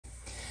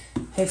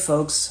Hey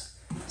folks,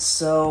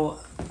 so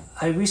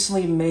I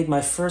recently made my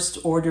first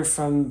order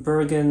from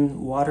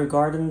Bergen Water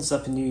Gardens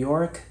up in New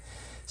York.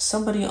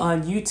 Somebody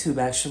on YouTube,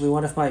 actually,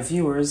 one of my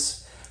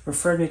viewers,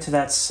 referred me to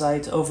that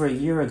site over a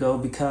year ago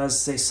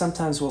because they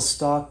sometimes will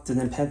stock the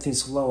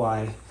Nepenthes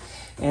lowii.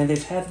 And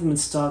they've had them in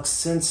stock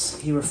since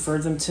he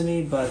referred them to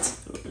me,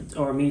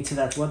 or me to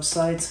that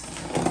website.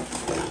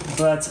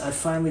 But I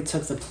finally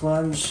took the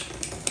plunge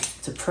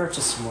to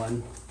purchase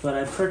one. But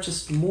I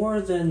purchased more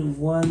than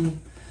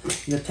one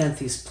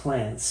Nepenthes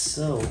plant.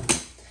 So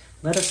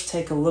let us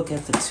take a look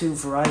at the two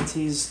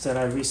varieties that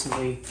I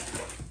recently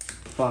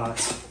bought.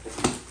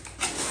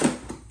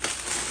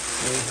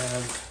 They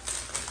have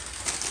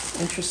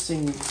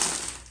interesting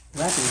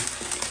wrapping.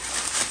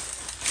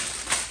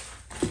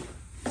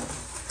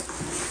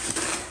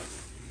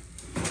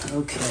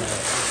 Okay,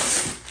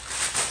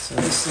 so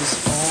this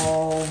is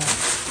all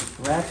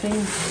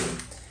wrapping,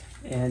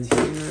 and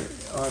here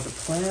are the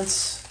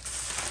plants,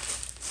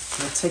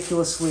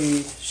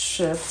 meticulously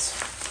shipped.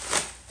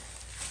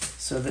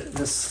 So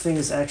this thing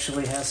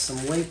actually has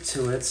some weight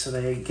to it, so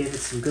they gave it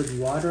some good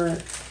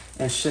water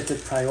and shipped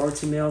it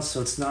priority mail,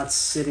 so it's not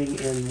sitting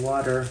in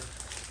water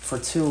for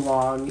too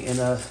long in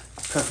a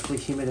perfectly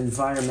humid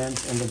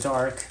environment in the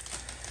dark.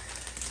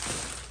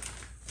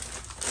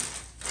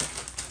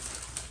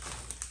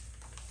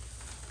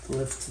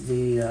 Lift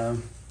the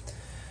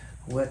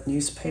wet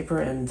newspaper,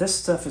 and this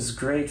stuff is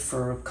great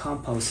for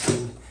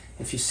composting.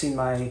 If you've seen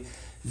my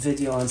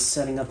video on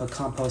setting up a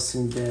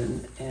composting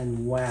bin,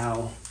 and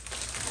wow,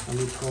 let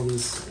me pull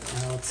these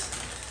out.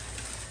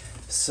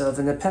 So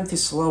the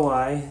Nepenthes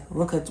lowii,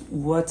 look at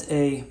what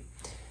a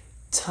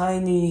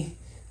tiny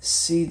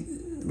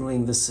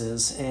seedling this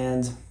is,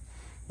 and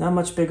not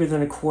much bigger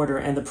than a quarter.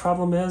 And the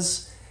problem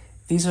is,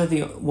 these are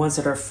the ones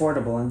that are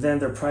affordable, and then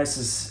their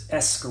prices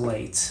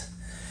escalate.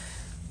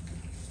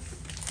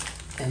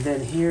 And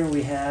then here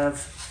we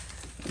have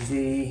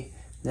the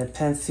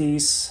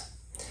Nepenthes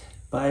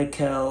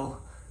bicalcarata,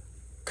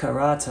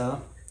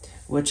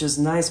 which is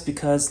nice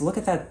because look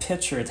at that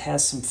picture, it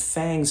has some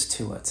fangs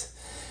to it.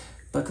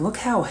 But look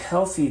how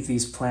healthy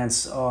these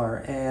plants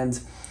are. And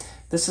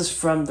this is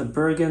from the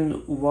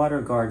Bergen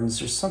Water Gardens.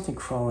 There's something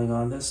crawling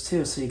on this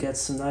too, so you get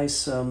some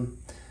nice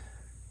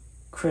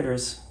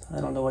critters. I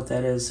don't know what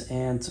that is.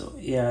 Ant,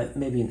 yeah,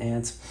 maybe an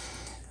ant.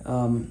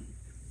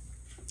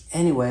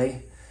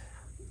 Anyway,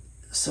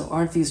 so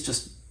aren't these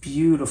just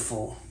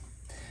beautiful?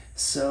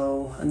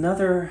 So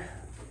another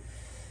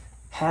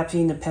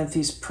happy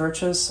Nepenthes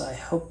purchase. I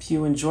hope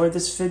you enjoyed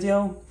this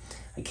video.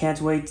 I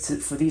can't wait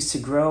for these to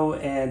grow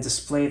and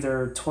display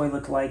their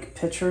toilet-like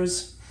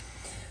pictures.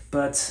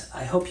 But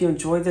I hope you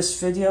enjoyed this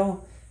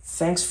video.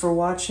 Thanks for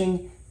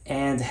watching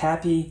and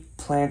happy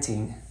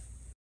planting.